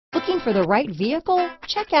Looking for the right vehicle?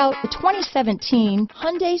 Check out the 2017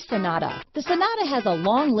 Hyundai Sonata. The Sonata has a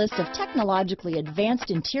long list of technologically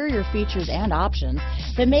advanced interior features and options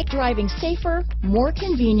that make driving safer, more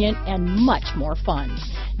convenient, and much more fun.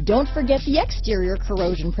 Don't forget the exterior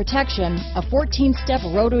corrosion protection, a 14-step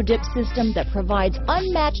roto-dip system that provides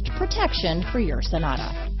unmatched protection for your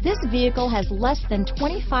Sonata. This vehicle has less than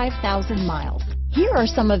 25,000 miles. Here are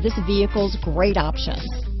some of this vehicle's great options: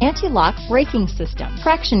 anti-lock braking system,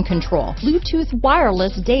 traction control, Bluetooth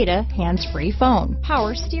wireless data, hands-free phone,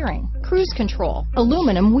 power steering, cruise control,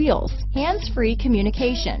 aluminum wheels, hands-free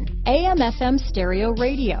communication, AM/FM stereo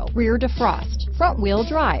radio, rear defrost, front-wheel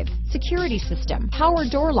drive, security system, power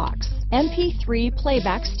door locks, MP3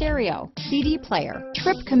 playback stereo, CD player,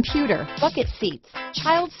 trip computer, bucket seats,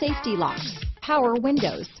 child safety locks, power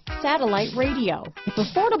windows, satellite radio. If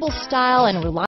affordable style and reliability